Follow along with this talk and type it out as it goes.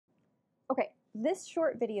Okay, this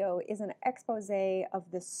short video is an expose of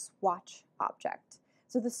the swatch object.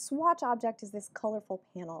 So the swatch object is this colorful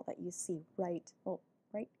panel that you see right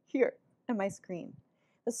here on my screen.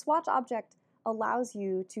 The swatch object allows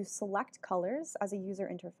you to select colors as a user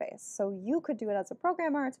interface. So you could do it as a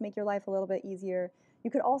programmer to make your life a little bit easier.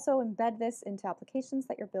 You could also embed this into applications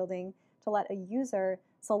that you're building to let a user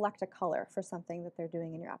select a color for something that they're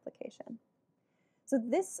doing in your application. So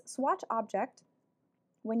this swatch object,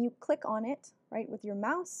 when you click on it, right, with your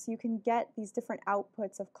mouse, you can get these different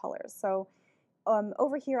outputs of colors. So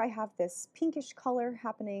over here I have this pinkish color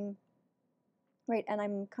happening, right, and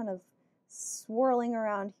I'm kind of swirling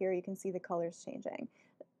around here. You can see the colors changing.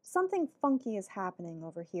 Something funky is happening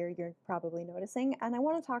over here, you're probably noticing, and I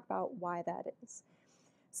want to talk about why that is.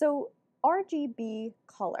 So Rgb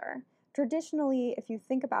Color, traditionally, if you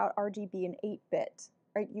think about Rgb in 8-bit,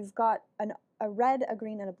 right, you've got a red, a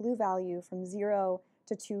green, and a blue value from 0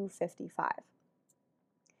 to 255.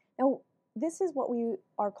 Now, this is what we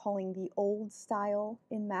are calling the old style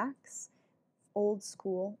in Macs, old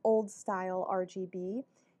school, old style Rgb,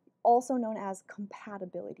 also known as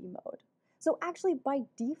Compatibility Mode. So actually, by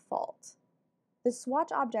default, the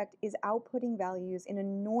swatch object is outputting values in a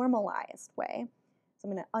normalized way. So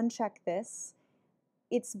I'm going to uncheck this.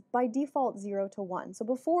 It's by default 0 to 1. So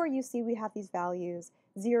before, you see we have these values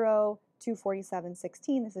 0, 247,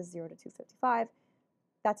 16. This is 0 to 255.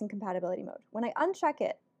 That's in compatibility mode. When I uncheck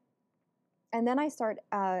it, and then I start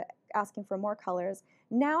asking for more colors,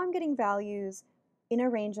 now I'm getting values in a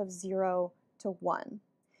range of 0 to 1.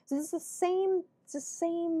 So this is the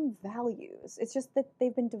same values. It's just that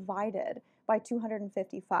they've been divided by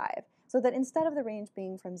 255. So that instead of the range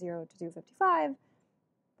being from 0 to 255,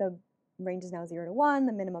 the range is now 0 to 1,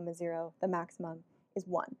 the minimum is 0, the maximum is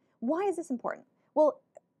 1. Why is this important? Well,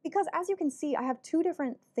 because as you can see, I have two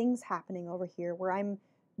different things happening over here where I'm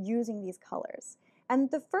using these colors. And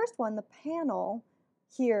the first one, the panel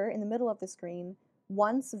here in the middle of the screen,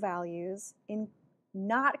 wants values in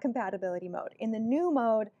not compatibility mode. In the new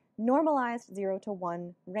mode, normalized 0 to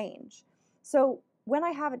 1 range. So when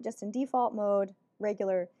I have it just in default mode,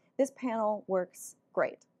 regular, this panel works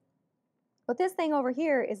great. But this thing over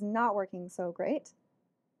here is not working so great.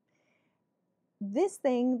 This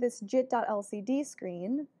thing, this jit.lcd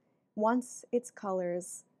screen, wants its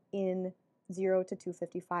colors in 0 to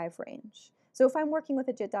 255 range. So if I'm working with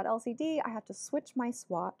a jit.lcd, I have to switch my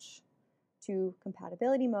swatch to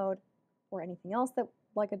compatibility mode or anything else that,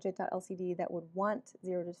 like a jit.lcd, that would want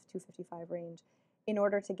 0 to 255 range in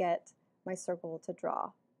order to get my circle to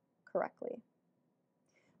draw correctly.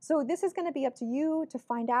 So this is going to be up to you to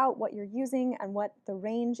find out what you're using and what the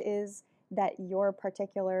range is that your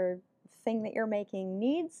particular thing that you're making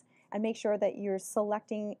needs, and make sure that you're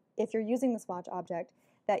selecting, if you're using the swatch object,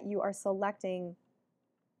 that you are selecting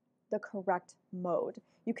the correct mode.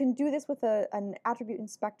 You can do this with an attribute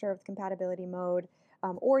inspector of the compatibility mode,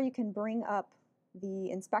 or you can bring up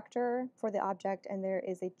the inspector for the object, and there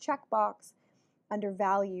is a checkbox under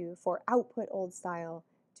value for output old style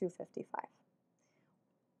 255.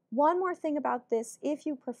 One more thing about this, if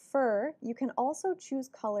you prefer, you can also choose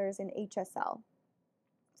colors in HSL.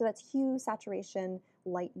 So that's hue, saturation,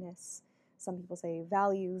 lightness. Some people say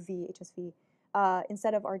value, HSV,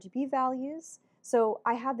 instead of RGB values. So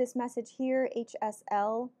I have this message here,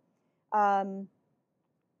 HSL. I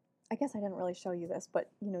guess I didn't really show you this, but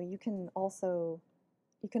you can also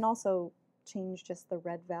change just the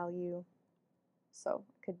red value. So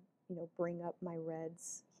I could bring up my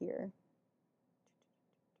reds here.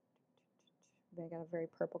 I got a very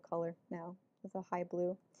purple color now with a high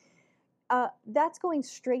blue. That's going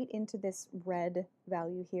straight into this red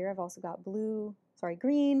value here. I've also got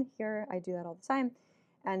green here. I do that all the time.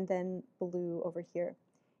 And then blue over here.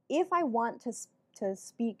 If I want to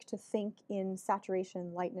think in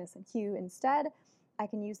saturation, lightness, and hue instead, I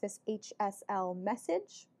can use this HSL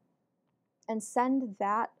message and send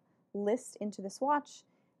that list into the swatch,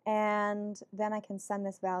 and then I can send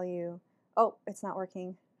this value. Oh, it's not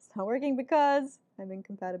working. It's not working because I'm in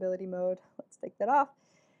compatibility mode. Let's take that off.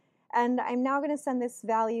 And I'm now going to send this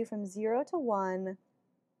value from 0 to 1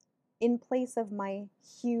 in place of my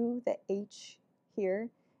hue, the H here,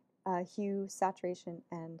 hue, saturation,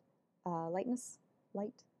 and lightness,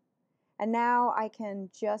 light. And now I can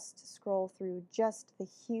just scroll through just the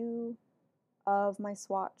hue of my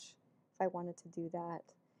swatch if I wanted to do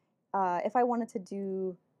that. If I wanted to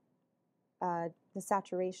do the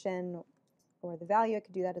saturation or the value, I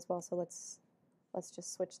could do that as well. So let's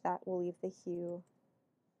just switch that. We'll leave the hue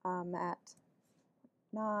at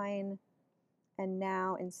 9, and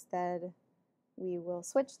now instead we will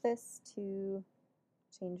switch this to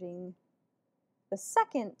changing the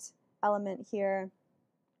second element here,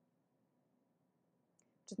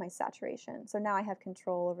 which is my saturation. So now I have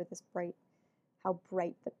control over this how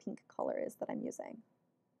bright the pink color is that I'm using.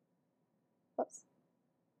 Whoops.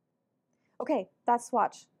 Okay, that's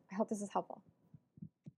Swatch. I hope this is helpful.